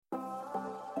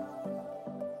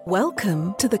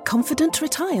Welcome to the Confident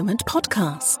Retirement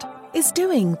Podcast. Is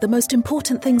doing the most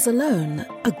important things alone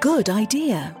a good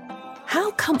idea? How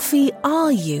comfy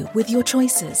are you with your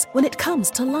choices when it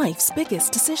comes to life's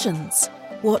biggest decisions?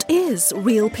 What is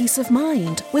real peace of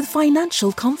mind with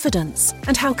financial confidence,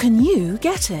 and how can you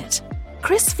get it?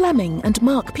 Chris Fleming and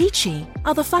Mark Peachy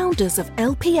are the founders of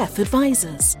LPF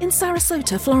Advisors in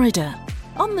Sarasota, Florida.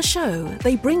 On the show,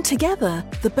 they bring together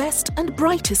the best and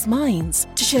brightest minds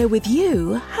to share with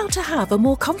you how to have a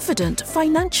more confident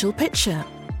financial picture.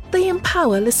 They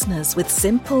empower listeners with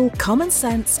simple, common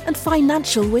sense and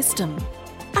financial wisdom.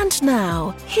 And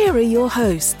now, here are your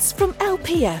hosts from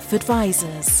LPF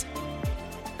Advisors.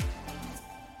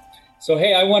 So,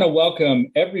 hey, I want to welcome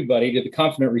everybody to the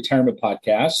Confident Retirement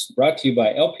Podcast, brought to you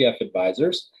by LPF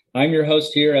Advisors. I'm your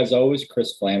host here, as always,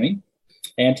 Chris Fleming.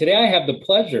 And today I have the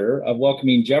pleasure of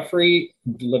welcoming Jeffrey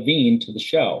Levine to the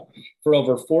show. For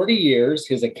over 40 years,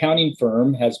 his accounting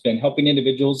firm has been helping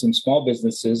individuals and small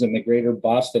businesses in the greater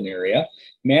Boston area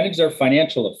manage their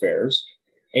financial affairs.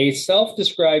 A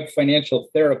self-described financial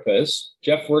therapist,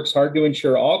 Jeff works hard to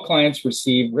ensure all clients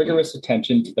receive rigorous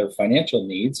attention to their financial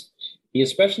needs. He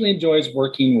especially enjoys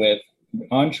working with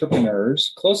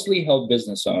entrepreneurs, closely held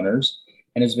business owners,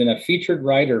 and has been a featured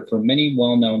writer for many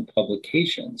well-known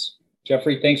publications.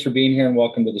 Jeffrey, thanks for being here and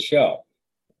welcome to the show.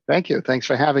 Thank you. Thanks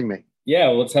for having me. Yeah,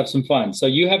 well, let's have some fun. So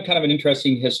you have kind of an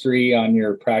interesting history on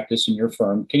your practice and your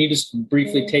firm. Can you just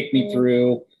briefly take me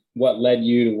through what led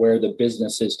you to where the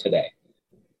business is today?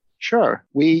 Sure.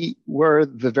 We were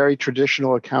the very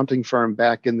traditional accounting firm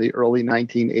back in the early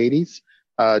 1980s,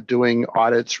 doing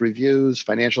audits, reviews,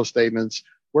 financial statements,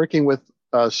 working with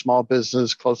small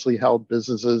business, closely held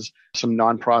businesses, some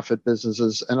nonprofit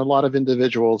businesses, and a lot of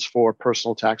individuals for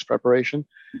personal tax preparation.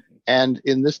 And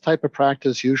in this type of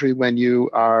practice, usually when you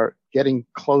are getting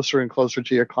closer and closer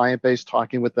to your client base,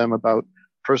 talking with them about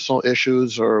personal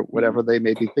issues or whatever they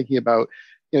may be thinking about,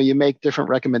 you make different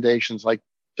recommendations. Like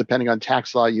depending on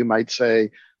tax law, you might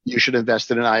say you should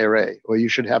invest in an IRA, or you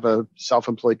should have a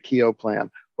self-employed Keogh plan,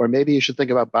 or maybe you should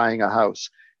think about buying a house.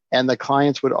 And the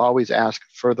clients would always ask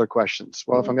further questions.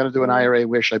 Well, if I'm going to do an IRA,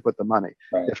 where should I put the money?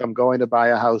 Right. If I'm going to buy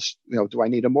a house, do I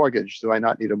need a mortgage? Do I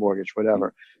not need a mortgage?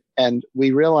 Whatever. And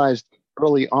we realized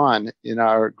early on in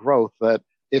our growth that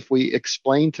if we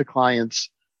explain to clients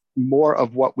more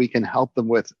of what we can help them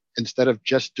with, instead of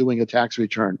just doing a tax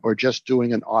return or just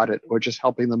doing an audit or just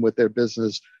helping them with their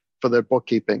business for their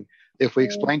bookkeeping, if we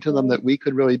explain to them that we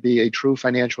could really be a true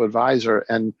financial advisor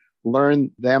and learn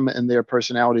them and their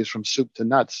personalities from soup to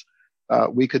nuts,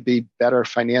 we could be better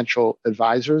financial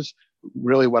advisors,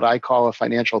 really what I call a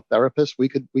financial therapist. We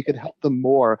could help them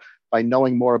more by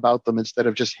knowing more about them instead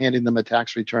of just handing them a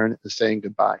tax return and saying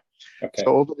goodbye. Okay.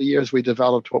 So over the years, we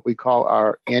developed what we call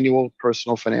our annual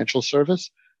personal financial service,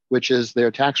 which is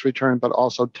their tax return, but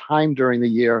also time during the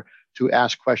year to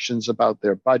ask questions about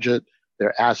their budget,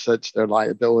 their assets, their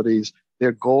liabilities,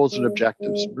 their goals and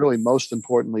objectives, really most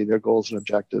importantly, their goals and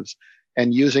objectives,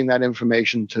 and using that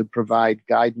information to provide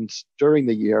guidance during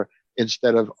the year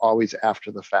instead of always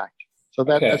after the fact. So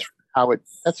that's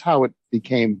how it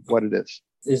became what it is.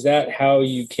 Is that how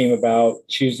you came about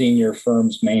choosing your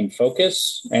firm's main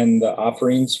focus and the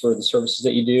offerings for the services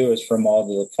that you do is from all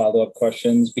the follow-up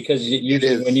questions? Because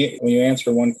usually when you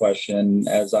answer one question,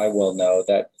 as I well know,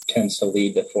 that tends to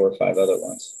lead to 4 or 5 other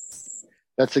ones.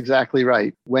 That's exactly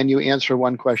right. When you answer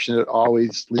one question, it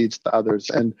always leads to others.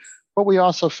 And what we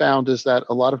also found is that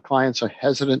a lot of clients are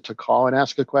hesitant to call and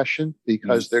ask a question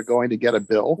because they're going to get a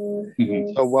bill.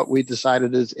 Mm-hmm. So what we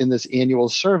decided is in this annual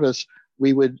service,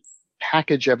 we would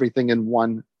package everything in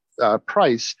one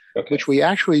price, which we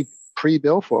actually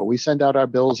pre-bill for. We send out our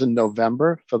bills in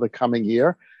November for the coming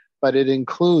year, but it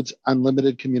includes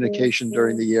unlimited communication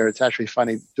during the year. It's actually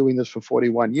funny, doing this for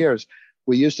 41 years.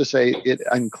 We used to say it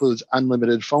includes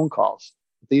unlimited phone calls.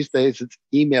 These days, it's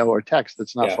email or text.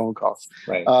 It's not phone calls.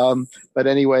 Right. But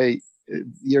anyway,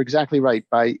 you're exactly right.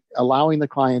 By allowing the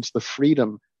clients the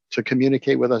freedom to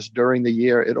communicate with us during the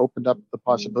year, it opened up the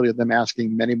possibility of them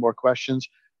asking many more questions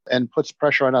and puts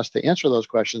pressure on us to answer those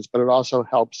questions. But it also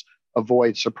helps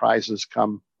avoid surprises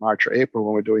come March or April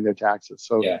when we're doing their taxes.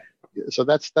 So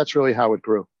that's really how it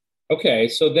grew. Okay.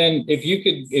 So then if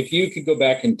you could go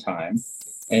back in time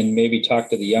and maybe talk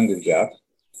to the younger Jeff,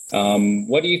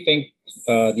 what do you think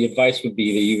the advice would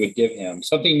be that you would give him?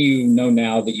 Something you know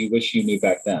now that you wish you knew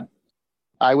back then?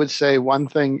 I would say one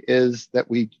thing is that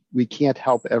we can't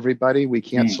help everybody. We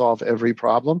can't solve every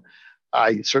problem.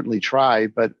 I certainly try,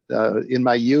 but in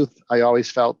my youth, I always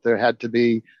felt there had to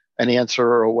be an answer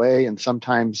or a way, and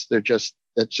sometimes that just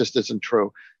isn't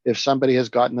true. If somebody has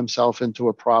gotten themselves into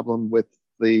a problem with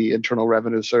the Internal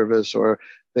Revenue Service, or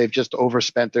they've just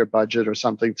overspent their budget or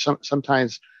something.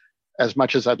 Sometimes, as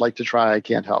much as I'd like to try, I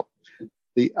can't help.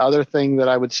 The other thing that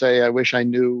I would say I wish I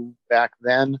knew back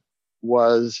then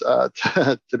was,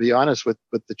 to be honest, with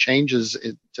the changes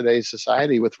in today's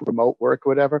society with remote work or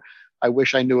whatever, I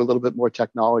wish I knew a little bit more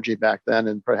technology back then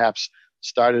and perhaps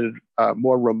started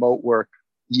more remote work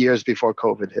years before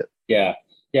COVID hit. Yeah.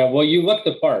 Yeah. Well, you look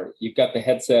the part. You've got the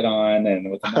headset on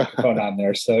and with the microphone on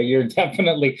there. So you're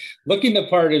definitely looking the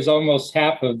part is almost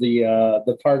half of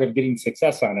the part of getting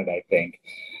success on it, I think.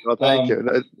 Well, thank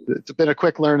you. It's been a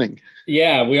quick learning.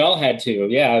 Yeah, we all had to.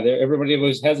 Yeah, everybody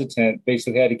was hesitant,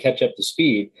 basically had to catch up to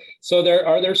speed. So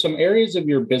are there some areas of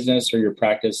your business or your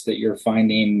practice that you're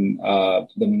finding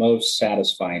the most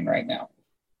satisfying right now?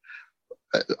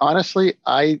 Honestly,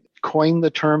 I coined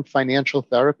the term financial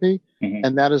therapy,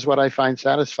 and that is what I find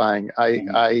satisfying.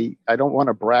 I don't want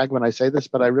to brag when I say this,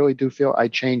 but I really do feel I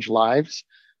change lives.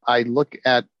 I look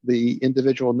at the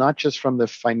individual not just from the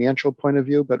financial point of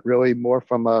view, but really more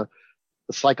from a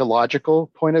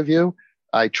psychological point of view.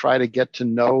 I try to get to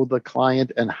know the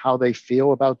client and how they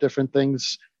feel about different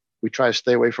things. We try to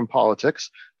stay away from politics,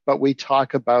 but we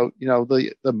talk about,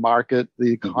 the market,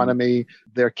 the economy,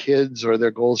 their kids or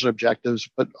their goals and objectives,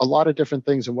 but a lot of different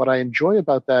things. And what I enjoy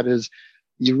about that is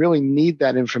you really need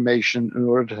that information in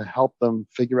order to help them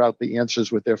figure out the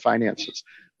answers with their finances.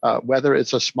 Whether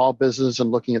it's a small business and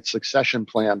looking at succession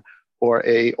plan or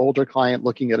a older client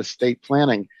looking at estate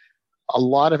planning, a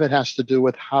lot of it has to do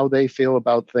with how they feel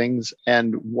about things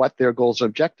and what their goals and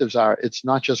objectives are. It's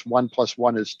not just 1 +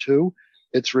 1 is 2.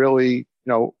 It's really,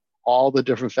 all the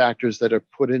different factors that are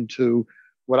put into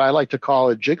what I like to call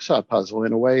a jigsaw puzzle,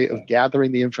 in a way of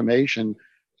gathering the information.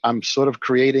 I'm sort of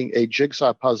creating a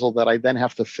jigsaw puzzle that I then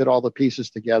have to fit all the pieces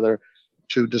together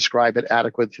to describe it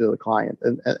adequate to the client.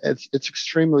 And it's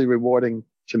extremely rewarding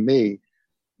to me,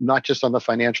 not just on the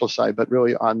financial side, but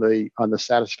really on the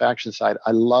satisfaction side.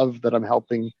 I love that I'm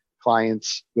helping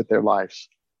clients with their lives.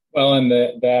 Well, and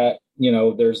that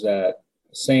there's that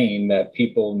saying that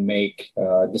people make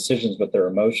decisions with their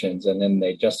emotions and then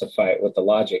they justify it with the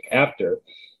logic after.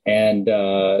 And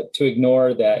to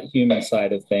ignore that human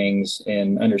side of things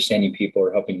and understanding people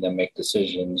or helping them make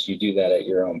decisions, you do that at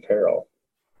your own peril.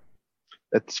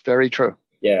 That's very true.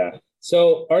 Yeah.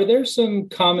 So are there some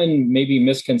common maybe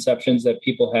misconceptions that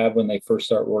people have when they first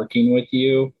start working with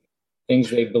you? Things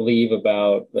they believe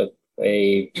about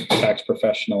a tax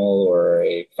professional or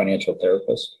a financial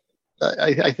therapist?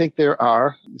 I think there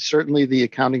are. Certainly the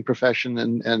accounting profession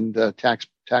and tax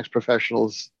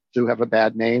professionals do have a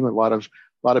bad name. A lot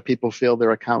of people feel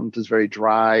their accountant is very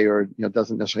dry or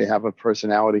doesn't necessarily have a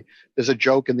personality. There's a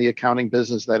joke in the accounting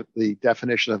business that the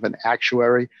definition of an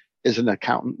actuary is an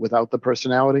accountant without the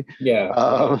personality. Yeah.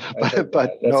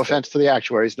 But no offense to the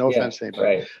actuaries, no offense to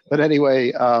anybody. Right. But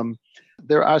anyway,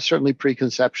 there are certainly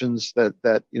preconceptions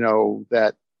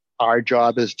that our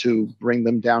job is to bring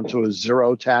them down to a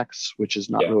zero tax, which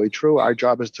is not really true. Our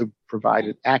job is to provide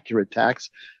an accurate tax,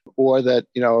 or that,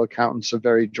 accountants are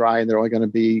very dry and they're only going to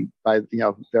be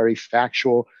very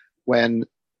factual, when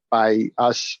by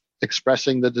us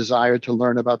expressing the desire to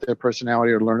learn about their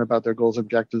personality or learn about their goals and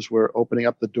objectives, we're opening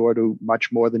up the door to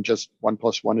much more than just 1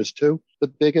 + 1 is 2. The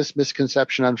biggest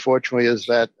misconception, unfortunately, is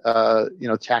that,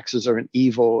 taxes are an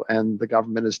evil and the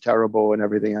government is terrible and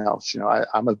everything else.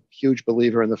 I'm a huge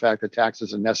believer in the fact that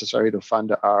taxes are necessary to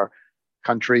fund our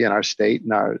country and our state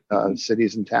and our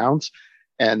cities and towns,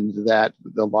 and that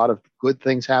a lot of good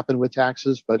things happen with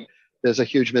taxes, but there's a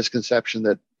huge misconception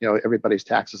that, everybody's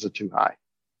taxes are too high.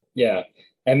 Yeah.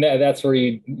 And that's where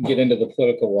you get into the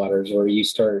political waters, where you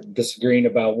start disagreeing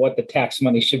about what the tax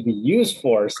money should be used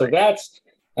for. So that's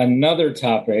another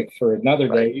topic for another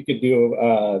day. You could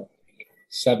do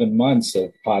 7 months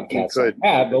of podcasts on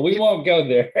that, but we won't go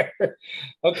there.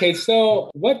 Okay,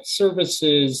 so what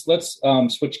services, let's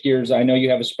switch gears. I know you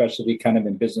have a specialty kind of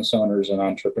in business owners and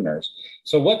entrepreneurs.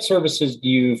 So what services do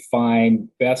you find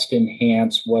best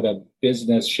enhance what a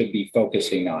business should be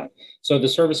focusing on? So the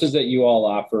services that you all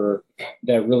offer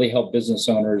that really help business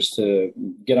owners to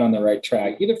get on the right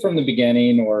track, either from the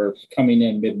beginning or coming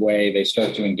in midway, they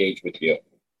start to engage with you.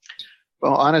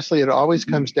 Well, honestly, it always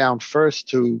comes down first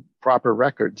to proper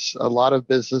records. A lot of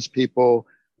business people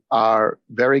are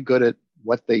very good at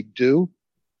what they do,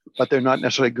 but they're not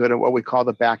necessarily good at what we call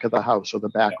the back of the house or the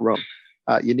back room.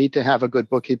 You need to have a good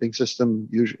bookkeeping system,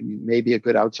 usually maybe a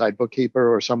good outside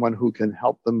bookkeeper or someone who can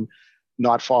help them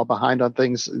not fall behind on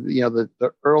things.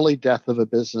 The early death of a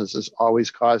business is always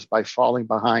caused by falling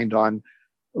behind on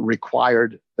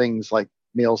required things like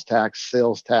meals tax,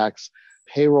 sales tax.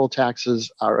 Payroll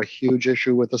taxes are a huge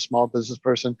issue with a small business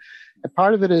person. And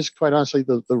part of it is, quite honestly,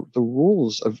 the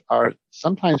rules are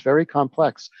sometimes very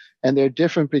complex, and they're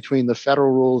different between the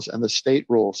federal rules and the state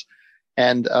rules.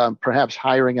 And perhaps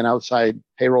hiring an outside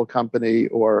payroll company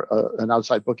or an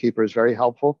outside bookkeeper is very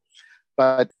helpful.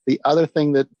 But the other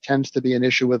thing that tends to be an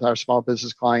issue with our small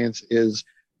business clients is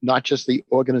not just the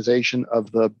organization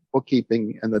of the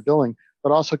bookkeeping and the billing,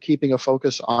 but also keeping a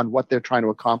focus on what they're trying to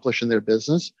accomplish in their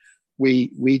business.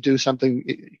 We do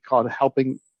something called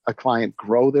helping a client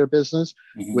grow their business,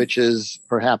 which is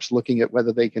perhaps looking at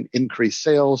whether they can increase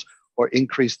sales or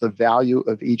increase the value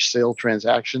of each sale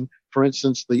transaction. For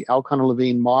instance, the Alcon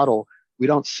Levine model, we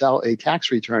don't sell a tax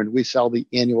return, we sell the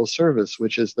annual service,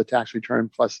 which is the tax return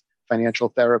plus financial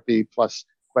therapy plus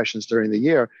questions during the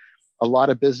year. A lot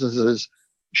of businesses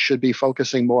should be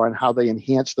focusing more on how they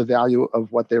enhance the value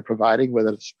of what they're providing, whether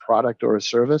it's a product or a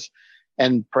service,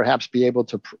 and perhaps be able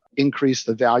to increase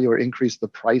the value or increase the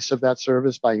price of that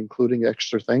service by including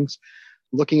extra things.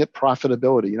 Looking at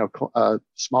profitability,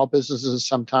 small businesses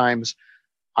sometimes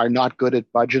are not good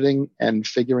at budgeting and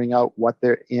figuring out what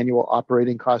their annual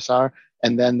operating costs are,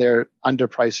 and then they're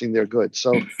underpricing their goods.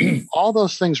 So all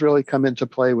those things really come into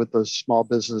play with the small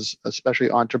business,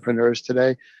 especially entrepreneurs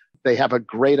today. They have a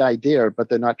great idea, but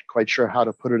they're not quite sure how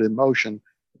to put it in motion.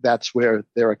 That's where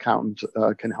their accountant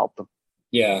can help them.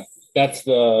 Yeah, that's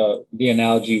the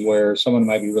analogy where someone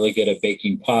might be really good at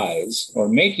baking pies or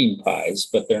making pies,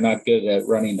 but they're not good at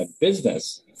running a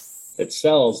business that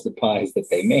sells the pies that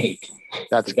they make.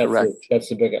 That's correct. That's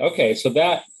the big. Okay, so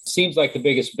that seems like the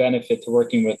biggest benefit to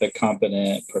working with a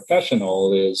competent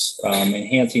professional is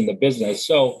enhancing the business.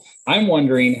 So I'm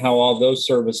wondering how all those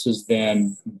services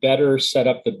then better set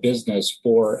up the business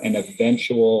for an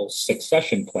eventual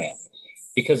succession plan,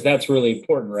 because that's really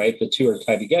important, right? The two are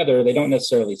tied together. They don't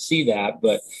necessarily see that,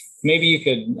 but maybe you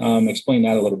could explain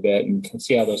that a little bit and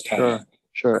see how those tie in.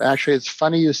 Sure. Actually, it's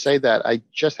funny you say that. I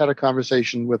just had a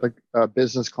conversation with a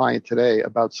business client today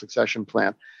about succession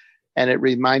plan. And it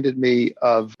reminded me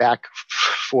of back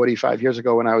 45 years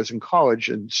ago when I was in college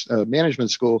and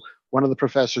management school, one of the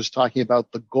professors talking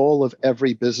about the goal of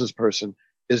every business person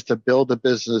is to build a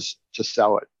business to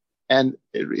sell it. And,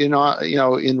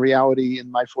 in reality, in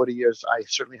my 40 years, I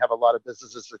certainly have a lot of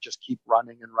businesses that just keep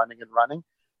running and running and running.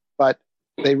 But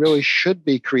they really should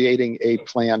be creating a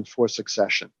plan for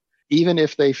succession. Even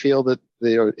if they feel that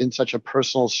they are in such a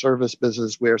personal service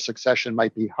business where succession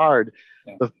might be hard,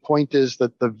 the point is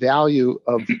that the value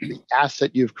of the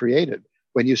asset you've created,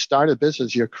 when you start a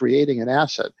business, you're creating an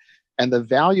asset. And the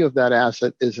value of that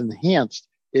asset is enhanced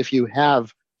if you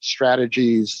have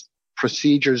strategies,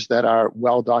 procedures that are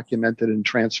well documented and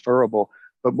transferable.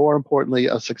 But more importantly,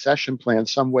 a succession plan,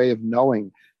 some way of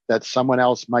knowing that someone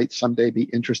else might someday be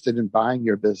interested in buying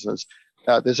your business.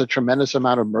 There's a tremendous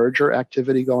amount of merger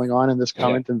activity going on in this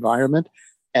current environment.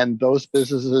 And those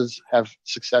businesses have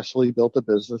successfully built a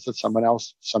business that someone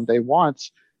else someday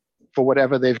wants for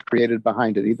whatever they've created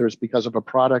behind it. Either it's because of a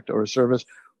product or a service,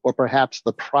 or perhaps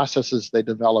the processes they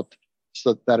developed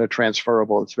that are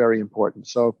transferable. It's very important.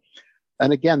 So,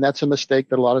 and again, that's a mistake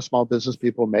that a lot of small business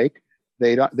people make.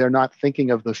 They're not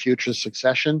thinking of the future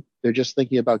succession. They're just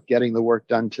thinking about getting the work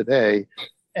done today.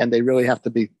 And they really have to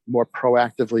be more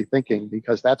proactively thinking,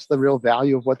 because that's the real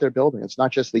value of what they're building. It's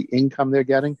not just the income they're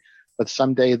getting, but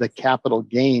someday the capital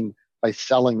gain by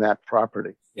selling that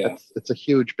property. Yeah. It's a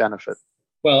huge benefit.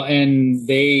 Well, and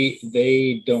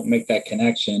they don't make that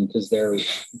connection because they're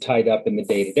tied up in the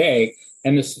day-to-day.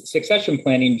 And the succession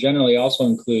planning generally also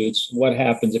includes what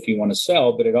happens if you want to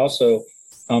sell, but it also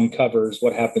covers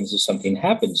what happens if something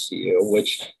happens to you,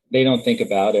 which they don't think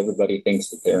about. Everybody thinks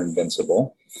that they're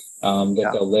invincible,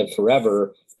 they'll live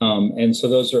forever. And so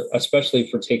those are, especially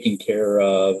for taking care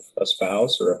of a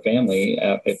spouse or a family,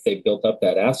 if they built up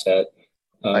that asset,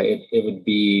 it would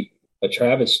be a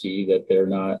travesty that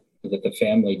that the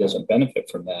family doesn't benefit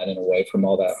from that in a way, from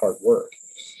all that hard work.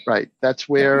 Right. That's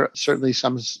where certainly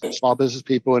some small business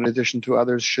people, in addition to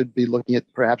others, should be looking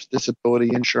at perhaps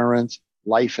disability insurance,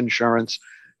 life insurance.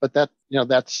 But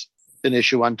that's an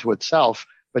issue unto itself.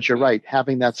 But you're right.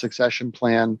 Having that succession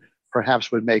plan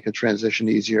perhaps would make a transition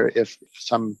easier if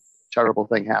some terrible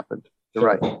thing happened. You're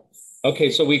right.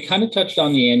 Okay, so we kind of touched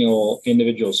on the annual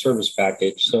individual service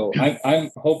package. So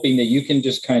I'm hoping that you can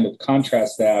just kind of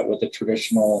contrast that with the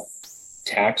traditional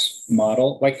tax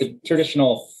model, like the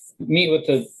traditional meet with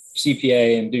the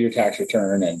CPA and do your tax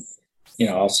return. And,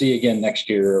 I'll see you again next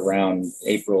year around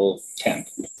April 10th,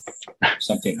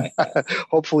 something like that.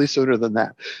 Hopefully sooner than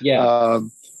that. Yeah.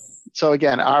 So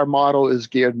again, our model is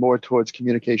geared more towards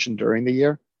communication during the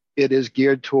year. It is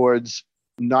geared towards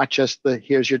not just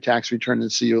here's your tax return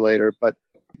and see you later, but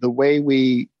the way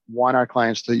we want our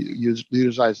clients to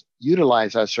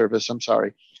utilize our service,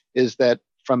 is that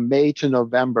from May to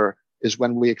November is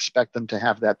when we expect them to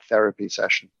have that therapy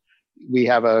session. We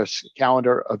have a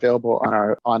calendar available on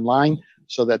our online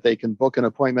so that they can book an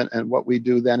appointment. And what we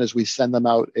do then is we send them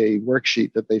out a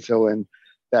worksheet that they fill in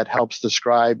that helps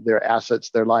describe their assets,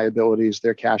 their liabilities,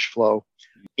 their cash flow.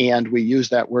 And we use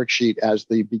that worksheet as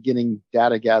the beginning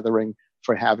data gathering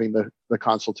for having the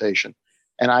consultation.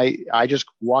 And I just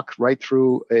walk right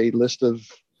through a list of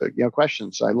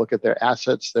questions. I look at their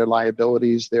assets, their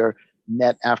liabilities, their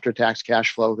net after-tax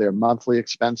cash flow, their monthly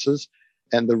expenses.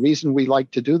 And the reason we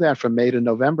like to do that from May to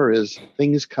November is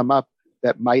things come up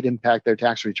that might impact their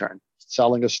tax return.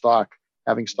 Selling a stock,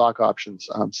 having stock options,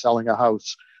 selling a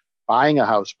house, buying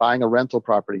a rental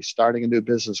property, starting a new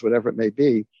business, whatever it may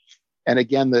be. And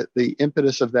again, the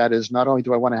impetus of that is not only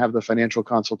do I want to have the financial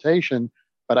consultation,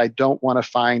 but I don't want to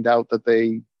find out that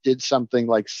they did something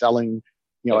like selling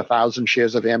 1,000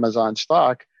 shares of Amazon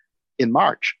stock in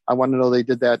March. I want to know they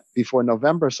did that before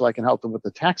November so I can help them with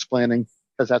the tax planning,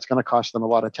 because that's going to cost them a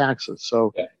lot of taxes.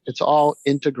 So It's all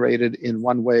integrated in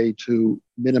one way to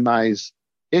minimize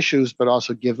issues, but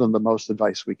also give them the most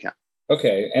advice we can.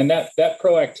 Okay. And that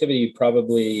proactivity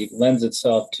probably lends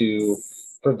itself to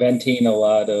preventing a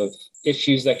lot of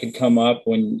issues that could come up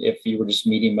if you were just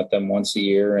meeting with them once a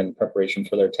year in preparation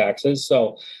for their taxes.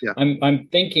 So I'm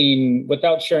thinking,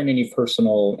 without sharing any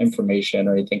personal information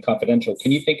or anything confidential,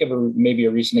 can you think of maybe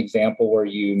a recent example where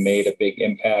you made a big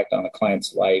impact on a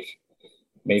client's life,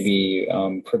 maybe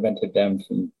prevented them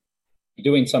from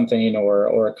doing something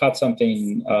or caught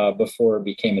something before it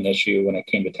became an issue when it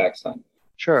came to tax time?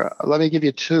 Sure. Let me give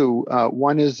you two.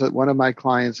 One is that one of my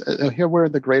clients, here we're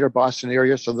in the greater Boston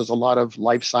area, so there's a lot of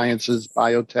life sciences,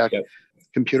 biotech,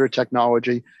 computer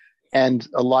technology, and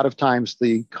a lot of times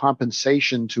the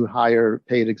compensation to hire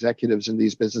paid executives in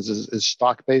these businesses is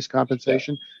stock-based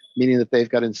compensation, meaning that they've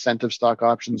got incentive stock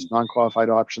options, non-qualified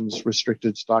options,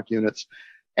 restricted stock units.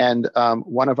 And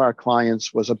one of our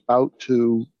clients was about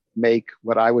to make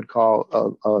what I would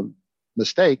call a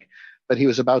mistake, but he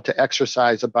was about to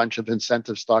exercise a bunch of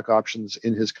incentive stock options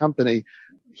in his company.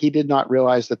 He did not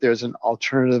realize that there's an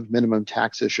alternative minimum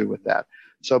tax issue with that.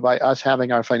 So by us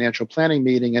having our financial planning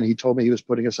meeting, and he told me he was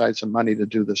putting aside some money to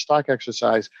do the stock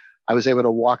exercise, I was able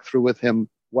to walk through with him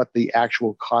what the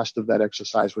actual cost of that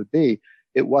exercise would be.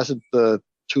 It wasn't the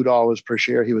 $2 per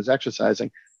share he was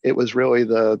exercising. It was really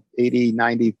the $80,000,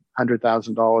 $90,000,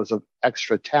 $100,000 of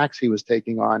extra tax he was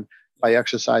taking on by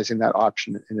exercising that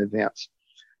option in advance.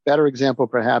 Better example,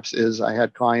 perhaps, is I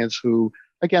had clients who,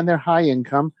 again, they're high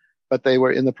income, but they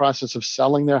were in the process of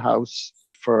selling their house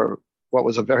for what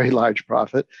was a very large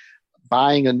profit,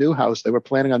 buying a new house. They were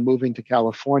planning on moving to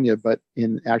California, but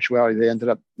in actuality, they ended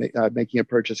up making a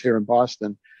purchase here in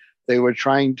Boston. They were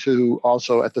trying to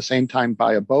also, at the same time,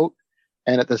 buy a boat.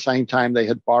 And at the same time, they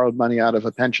had borrowed money out of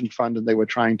a pension fund, and they were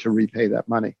trying to repay that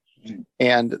money.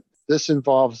 And this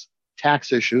involves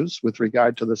tax issues with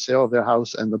regard to the sale of their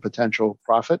house and the potential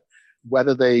profit,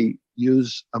 whether they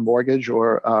use a mortgage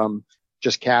or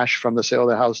just cash from the sale of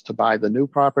their house to buy the new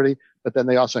property. But then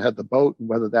they also had the boat, and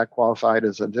whether that qualified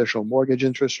as additional mortgage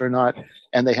interest or not.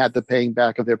 And they had the paying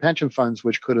back of their pension funds,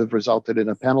 which could have resulted in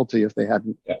a penalty if they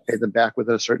hadn't paid them back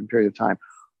within a certain period of time.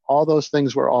 All those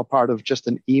things were all part of just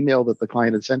an email that the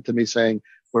client had sent to me saying,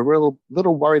 we're a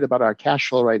little worried about our cash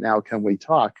flow right now. Can we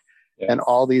talk? And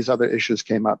all these other issues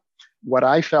came up. What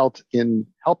I felt in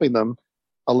helping them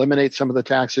eliminate some of the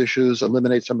tax issues,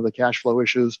 eliminate some of the cash flow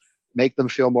issues, make them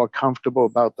feel more comfortable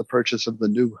about the purchase of the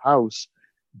new house,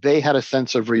 they had a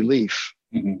sense of relief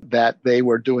that they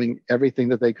were doing everything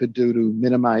that they could do to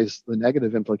minimize the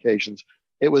negative implications.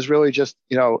 It was really just,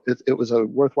 it was a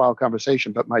worthwhile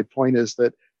conversation. But my point is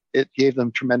that it gave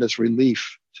them tremendous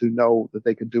relief to know that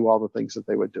they could do all the things that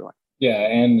they were doing. Yeah,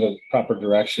 and the proper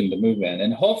direction to move in.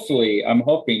 And hopefully, I'm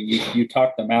hoping you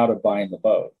talked them out of buying the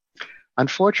boat.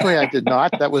 Unfortunately, I did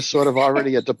not. That was sort of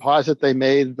already a deposit they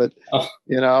made. But,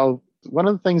 one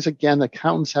of the things, again,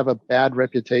 accountants have a bad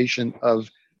reputation of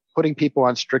putting people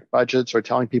on strict budgets or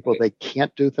telling people they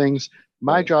can't do things.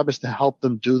 My job is to help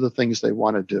them do the things they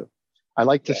want to do. I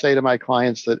like to say to my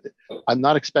clients that I'm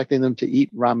not expecting them to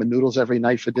eat ramen noodles every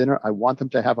night for dinner. I want them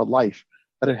to have a life,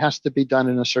 but it has to be done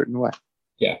in a certain way.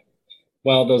 Yeah.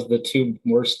 Well, those are the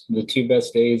two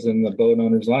best days in the boat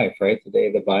owner's life, right? The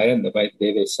day they buy it and the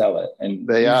day they sell it. And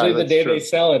usually the day they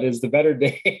sell it is the better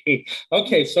day.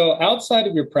 Okay, so outside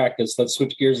of your practice, let's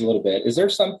switch gears a little bit. Is there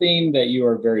something that you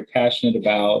are very passionate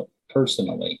about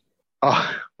personally?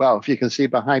 Oh, well, if you can see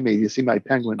behind me, you see my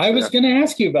penguins. I was going to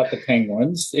ask you about the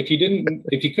penguins. If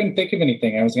you couldn't think of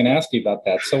anything, I was going to ask you about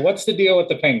that. So what's the deal with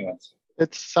the penguins?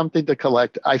 It's something to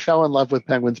collect. I fell in love with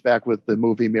penguins back with the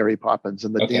movie Mary Poppins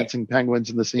and the dancing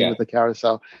penguins and the scene with the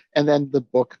carousel, and then the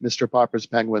book Mr. Popper's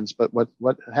Penguins. But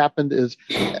what happened is,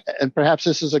 and perhaps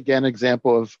this is again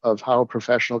example of how a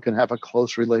professional can have a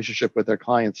close relationship with their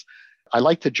clients. I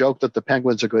like to joke that the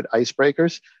penguins are good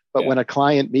icebreakers, but when a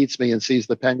client meets me and sees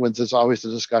the penguins, there's always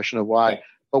a discussion of why. Yeah.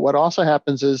 But what also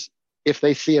happens is if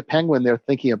they see a penguin, they're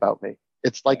thinking about me.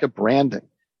 It's like a branding.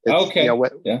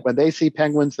 When they see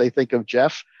penguins, they think of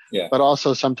Jeff. Yeah. But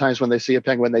also sometimes when they see a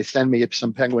penguin, they send me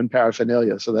some penguin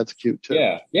paraphernalia. So that's cute too.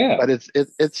 Yeah. But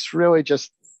it's really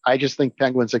just, I just think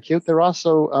penguins are cute. They're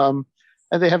also,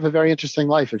 and they have a very interesting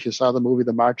life. If you saw the movie,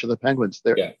 The March of the Penguins,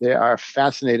 they are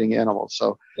fascinating animals.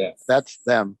 So that's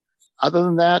them. Other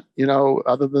than that,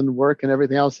 other than work and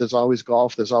everything else, there's always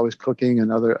golf, there's always cooking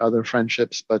and other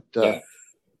friendships. But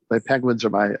my penguins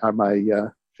are my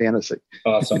fantasy.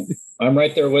 Awesome. I'm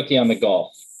right there with you on the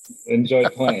golf. Enjoy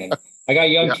playing. I got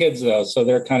young kids though, so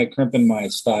they're kind of crimping my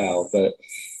style, but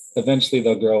eventually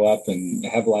they'll grow up and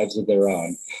have lives of their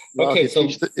own. Well, okay,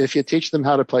 if you teach them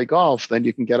how to play golf, then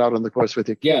you can get out on the course with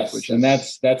your kids. Yes, and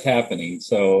that's happening.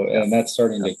 So and that's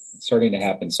starting to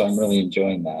happen. So I'm really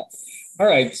enjoying that. All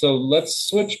right, so let's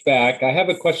switch back. I have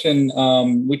a question.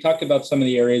 We talked about some of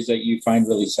the areas that you find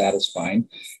really satisfying.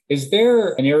 Is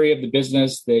there an area of the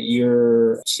business that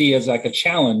you see as like a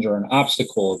challenge or an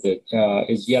obstacle that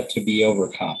is yet to be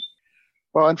overcome?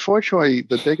 Well, unfortunately,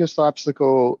 the biggest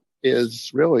obstacle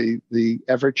is really the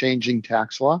ever-changing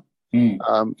tax law.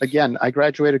 Again, I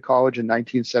graduated college in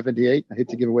 1978. I hate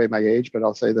to give away my age, but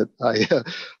I'll say that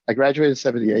I graduated in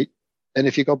 78. And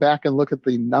if you go back and look at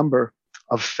the number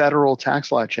of federal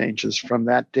tax law changes from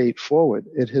that date forward,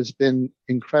 it has been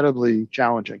incredibly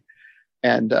challenging.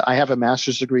 And I have a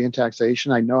master's degree in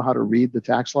taxation. I know how to read the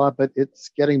tax law, but it's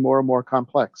getting more and more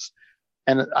complex.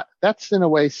 And that's in a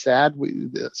way sad.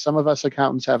 Some of us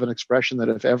accountants have an expression that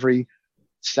if every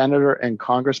senator and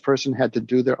congressperson had to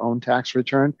do their own tax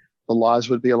return, the laws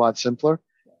would be a lot simpler.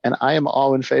 And I am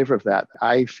all in favor of that.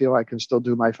 I feel I can still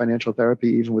do my financial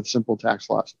therapy even with simple tax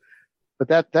laws.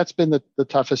 But that's been the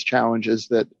toughest challenge is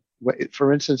that,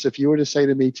 for instance, if you were to say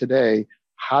to me today,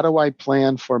 how do I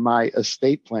plan for my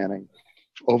estate planning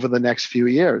over the next few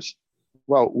years?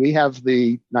 Well, we have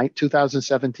the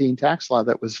 2017 tax law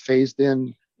that was phased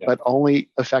in, but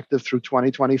only effective through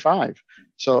 2025.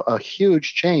 So a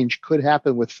huge change could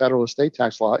happen with federal estate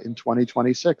tax law in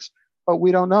 2026, but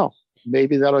we don't know.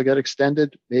 Maybe that'll get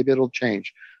extended. Maybe it'll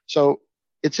change. So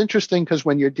it's interesting because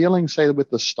when you're dealing, say,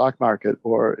 with the stock market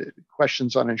or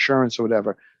questions on insurance or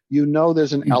whatever,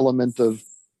 there's an element of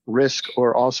risk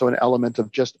or also an element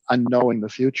of just unknowing the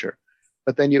future.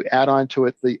 But then you add on to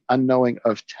it the unknowing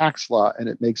of tax law, and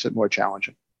it makes it more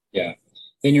challenging. Yeah.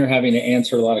 Then you're having to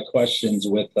answer a lot of questions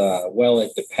with, well,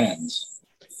 it depends.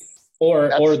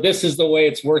 Or this is the way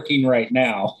it's working right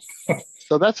now.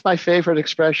 So that's my favorite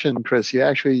expression, Chris. You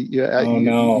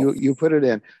put it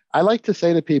in. I like to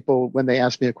say to people when they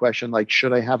ask me a question like,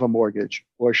 should I have a mortgage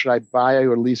or should I buy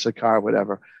or lease a car,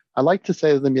 whatever? I like to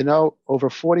say to them, over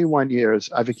 41 years,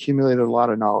 I've accumulated a lot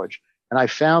of knowledge. And I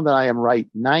found that I am right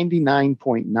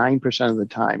 99.9% of the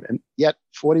time. And yet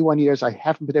 41 years, I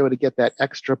haven't been able to get that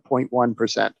extra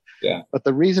 0.1%. Yeah. But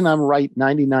the reason I'm right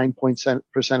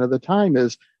 99% of the time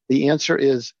is the answer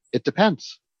is it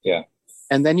depends. Yeah.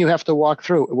 And then you have to walk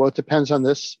through. Well, it depends on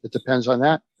this, it depends on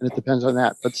that, and it depends on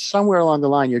that. But somewhere along the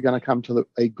line, you're going to come to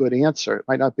a good answer. It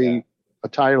might not be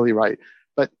entirely right,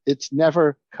 but it's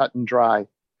never cut and dry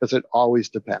because it always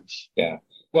depends. Yeah.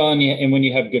 Well, and when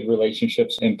you have good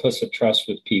relationships, implicit trust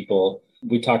with people,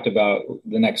 we talked about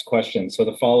the next question. So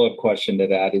the follow-up question to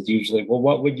that is usually, well,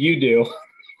 what would you do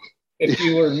if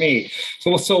you were me?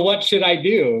 So what should I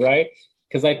do, right?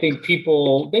 Because I think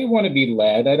people, they want to be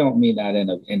led. I don't mean that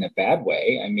in a bad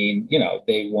way. I mean,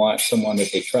 they want someone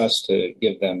that they trust to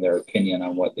give them their opinion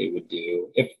on what they would do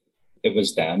if it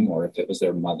was them or if it was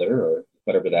their mother or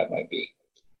whatever that might be.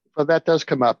 Well, that does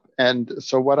come up. And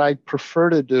so what I prefer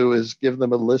to do is give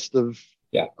them a list of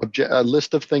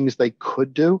things they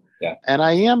could do. Yeah. And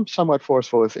I am somewhat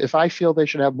forceful. If I feel they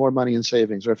should have more money in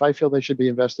savings, or if I feel they should be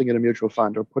investing in a mutual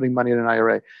fund or putting money in an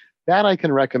IRA, that I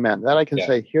can recommend. That I can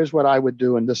say, here's what I would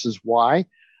do, and this is why.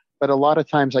 But a lot of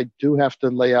times I do have to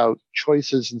lay out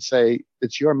choices and say,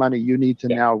 it's your money. You need to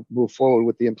now move forward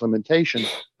with the implementation.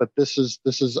 But this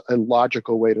is a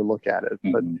logical way to look at it.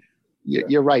 Mm-hmm. But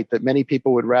you're right that many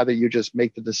people would rather you just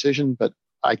make the decision, but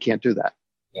I can't do that.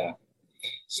 Yeah.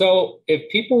 So if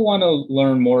people want to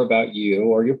learn more about you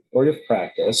or your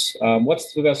practice,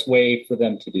 what's the best way for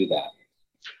them to do that?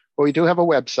 Well, we do have a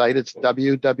website. It's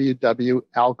www.alkon,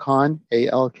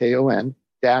 ALKON,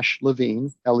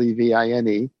 -Levine,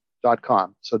 LEVINE,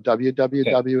 So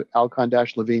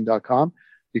www.alcon-levine.com.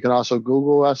 You can also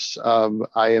Google us.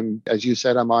 I am, as you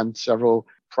said, I'm on several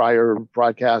prior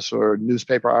broadcasts or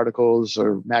newspaper articles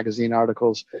or magazine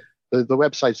articles. The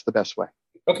website's the best way.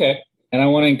 Okay. And I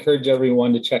want to encourage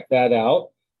everyone to check that out.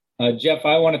 Jeff,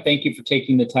 I want to thank you for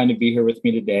taking the time to be here with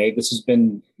me today. This has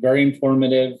been very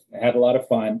informative. I had a lot of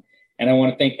fun. And I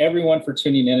want to thank everyone for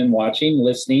tuning in and watching,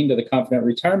 listening to the Confident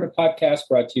Retirement Podcast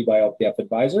brought to you by LPF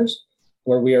Advisors,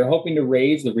 where we are hoping to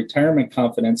raise the retirement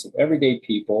confidence of everyday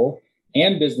people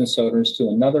and business owners to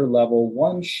another level,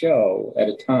 one show at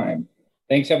a time.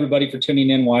 Thanks, everybody, for tuning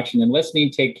in, watching, and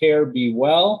listening. Take care, be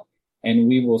well, and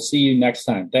we will see you next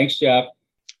time. Thanks, Jeff.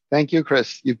 Thank you,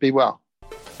 Chris. You be well.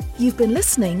 You've been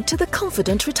listening to the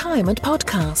Confident Retirement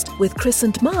Podcast with Chris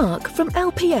and Mark from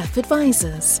LPF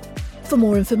Advisors. For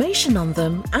more information on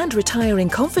them and retiring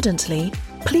confidently,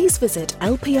 please visit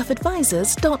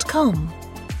lpfadvisors.com.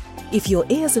 If your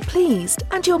ears are pleased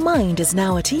and your mind is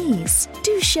now at ease,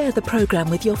 do share the program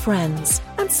with your friends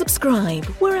and subscribe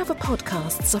wherever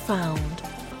podcasts are found.